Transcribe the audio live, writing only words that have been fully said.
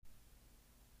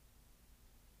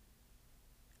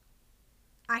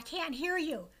I can't hear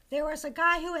you. There was a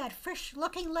guy who had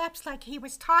fish-looking lips like he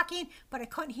was talking, but I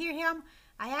couldn't hear him.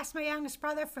 I asked my youngest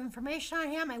brother for information on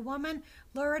him. A woman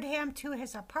lured him to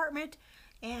his apartment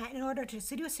and in order to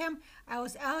seduce him. I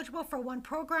was eligible for one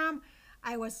program.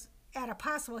 I was at a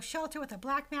possible shelter with a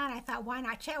black man. I thought, why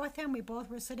not chat with him? We both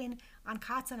were sitting on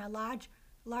cots in a large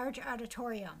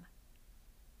auditorium.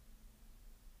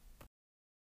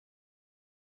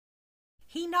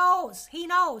 He knows. He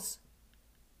knows.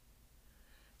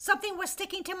 Something was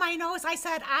sticking to my nose. I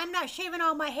said, I'm not shaving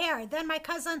all my hair. Then my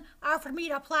cousin offered me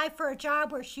to apply for a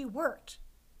job where she worked.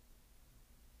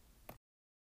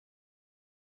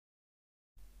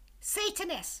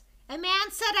 Satanist. A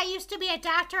man said I used to be a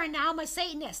doctor and now I'm a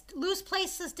Satanist. Lose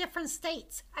places, different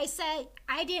states. I say,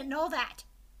 I didn't know that.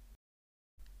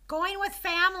 Going with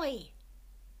family.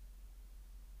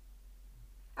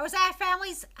 I was at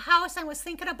family's house and was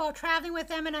thinking about traveling with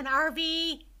them in an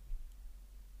RV.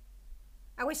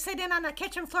 I was sitting on the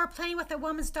kitchen floor playing with a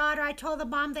woman's daughter. I told the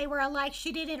mom they were alike.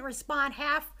 She didn't respond.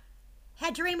 Half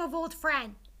had dream of old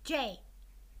friend, Jay.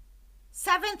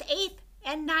 7th, 8th,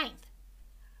 and 9th.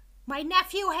 My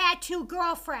nephew had 2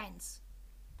 girlfriends.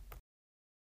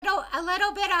 A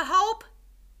little bit of hope.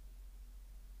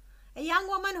 A young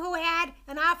woman who had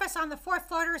an office on the 4th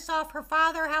floor herself. Her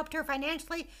father helped her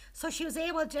financially so she was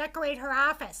able to decorate her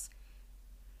office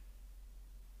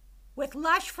with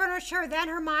lush furniture. Then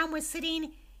her mom was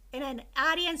sitting in an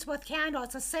audience with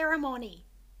candles, a ceremony.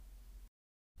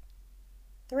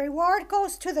 The reward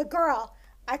goes to the girl.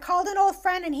 I called an old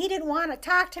friend and he didn't want to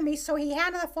talk to me, so he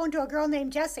handed the phone to a girl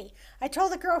named Jessie. I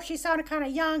told the girl she sounded kind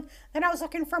of young. Then I was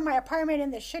looking for my apartment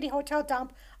in this shitty hotel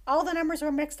dump. All the numbers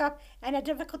were mixed up and had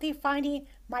difficulty finding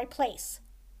my place.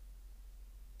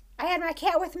 I had my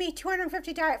cat with me,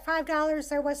 $255.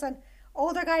 There was an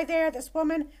older guy there, this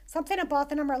woman, something about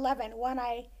the number 11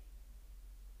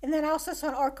 and then also saw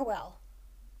an Orcawell.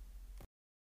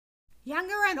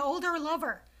 Younger and older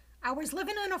lover. I was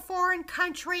living in a foreign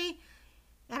country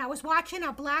and I was watching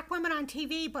a black woman on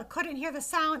TV but couldn't hear the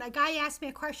sound. A guy asked me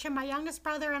a question. My youngest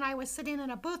brother and I was sitting in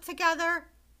a booth together.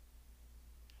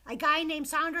 A guy named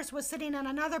Saunders was sitting in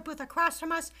another booth across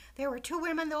from us. There were 2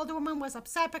 women. The older woman was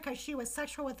upset because she was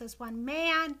sexual with this one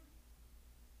man.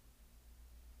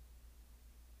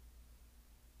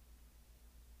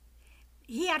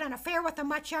 He had an affair with a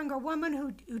much younger woman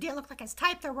who didn't look like his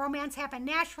type. The romance happened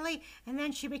naturally, and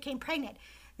then she became pregnant.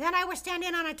 Then I was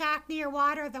standing on a dock near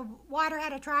water. The water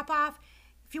had a drop off.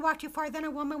 If you walk too far, then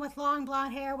a woman with long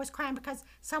blonde hair was crying because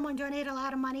someone donated a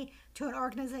lot of money to an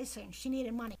organization. She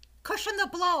needed money. Cushion the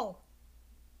blow.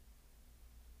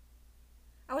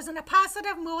 I was in a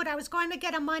positive mood. I was going to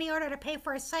get a money order to pay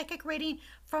for a psychic reading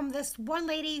from this one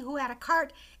lady who had a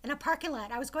cart in a parking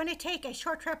lot. I was going to take a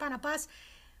short trip on a bus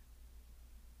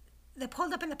that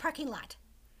pulled up in the parking lot.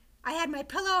 I had my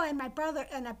pillow and my brother,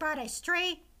 and I brought a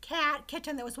stray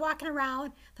kitten that was walking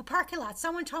around the parking lot.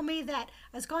 Someone told me that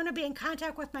I was going to be in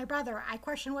contact with my brother. I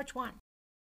questioned which one.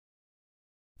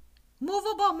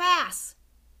 Movable mass.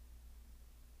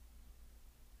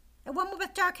 A woman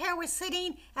with dark hair was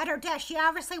sitting at her desk. She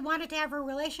obviously wanted to have a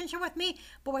relationship with me,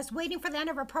 but was waiting for the end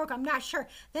of her program. Not sure.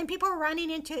 Then people were running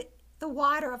into the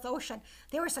water of the ocean.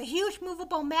 There was a huge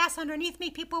movable mass underneath me.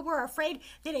 People were afraid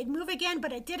that it'd move again,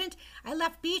 but it didn't. I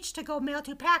left beach to go mail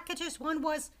 2 packages. One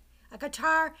was a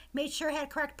guitar, made sure it had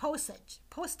correct postage.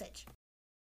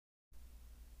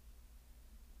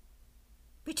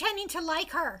 Pretending to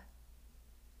like her.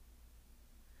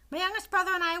 My youngest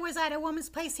brother and I was at a woman's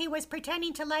place. He was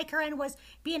pretending to like her and was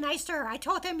being nice to her. I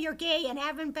told him, you're gay and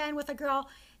haven't been with a girl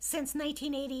since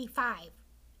 1985.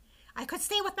 I could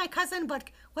stay with my cousin, but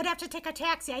would have to take a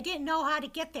taxi. I didn't know how to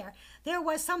get there. There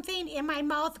was something in my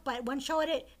mouth, but when showed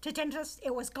it to dentist,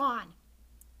 it was gone.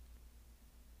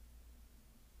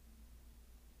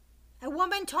 A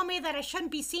woman told me that I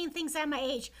shouldn't be seeing things at my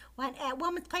age. When at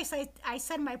woman's place, I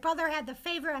said my brother had the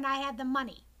favor and I had the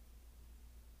money.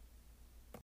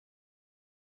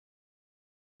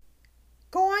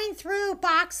 Going through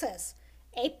boxes.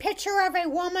 A picture of a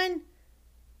woman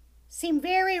seemed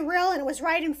very real and it was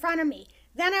right in front of me.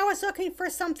 Then I was looking for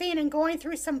something and going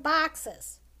through some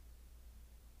boxes.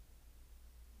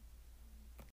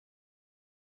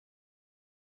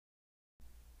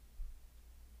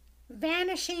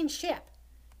 Vanishing ship.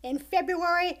 In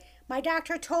February, my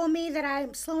doctor told me that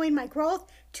I'm slowing my growth.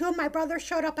 2 of my brothers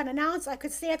showed up and announced I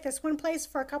could stay at this one place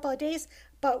for a couple of days,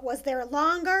 but was there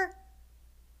longer.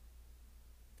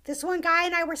 This one guy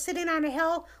and I were sitting on a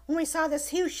hill when we saw this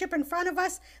huge ship in front of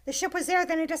us. The ship was there,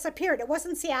 then it disappeared. It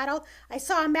wasn't Seattle. I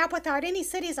saw a map without any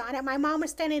cities on it. My mom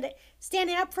was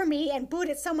standing up for me and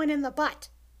booted someone in the butt.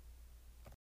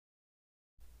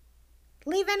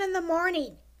 leaving in the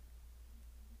morning.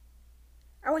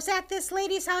 I was at this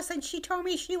lady's house and she told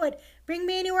me she would bring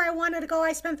me anywhere I wanted to go.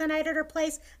 I spent the night at her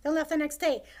place, then left the next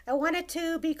day. I wanted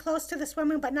to be close to the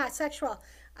swimming, but not sexual.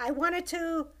 I wanted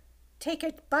to take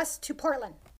a bus to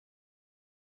Portland.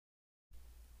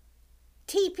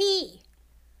 TP.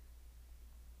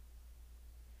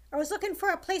 I was looking for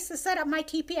a place to set up my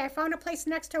TP. I found a place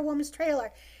next to a woman's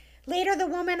trailer. Later, the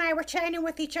woman and I were chatting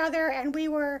with each other and we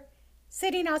were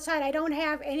sitting outside. I don't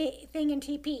have anything in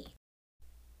TP.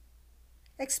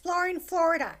 Exploring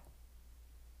Florida.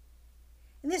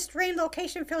 In this dream,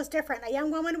 location feels different. A young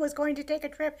woman was going to take a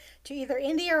trip to either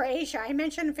India or Asia. I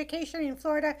mentioned vacation in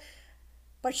Florida,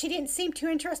 but she didn't seem too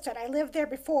interested. I lived there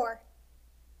before.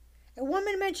 A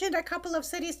woman mentioned a couple of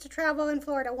cities to travel in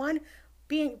Florida, one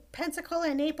being Pensacola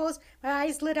and Naples. My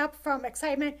eyes lit up from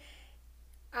excitement.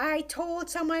 I told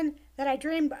someone that I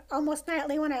dreamed almost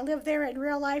nightly when I lived there in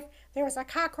real life. There was a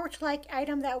cockroach-like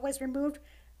item that was removed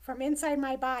from inside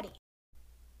my body.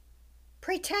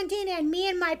 Pretending and me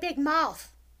and my big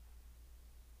mouth.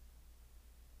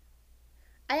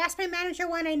 I asked my manager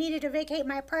when I needed to vacate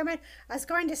my apartment. I was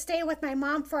going to stay with my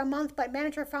mom for a month, but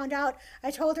manager found out.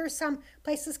 I told her some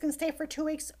places can stay for 2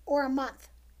 weeks or a month.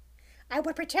 I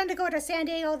would pretend to go to San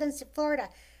Diego, then Florida.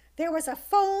 There was a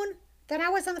phone. Then I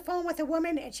was on the phone with a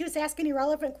woman, and she was asking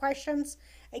irrelevant questions.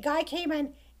 A guy came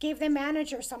and gave the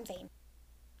manager something.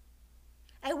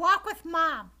 I walk with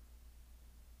mom.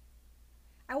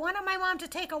 I wanted my mom to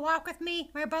take a walk with me.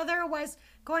 My brother was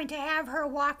going to have her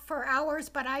walk for hours,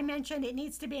 but I mentioned it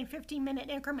needs to be in 15-minute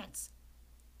increments.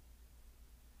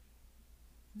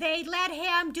 They let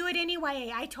him do it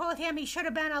anyway. I told him he should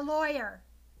have been a lawyer.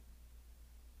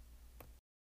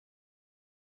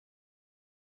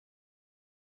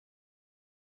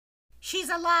 She's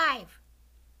alive.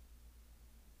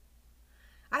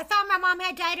 I thought my mom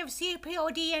had died of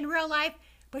COPD in real life,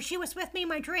 but she was with me in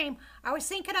my dream. I was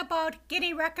thinking about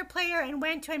getting a record player and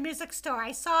went to a music store.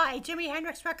 I saw a Jimi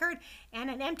Hendrix record and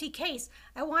an empty case.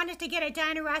 I wanted to get a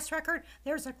Diana Ross record.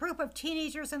 There was a group of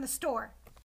teenagers in the store.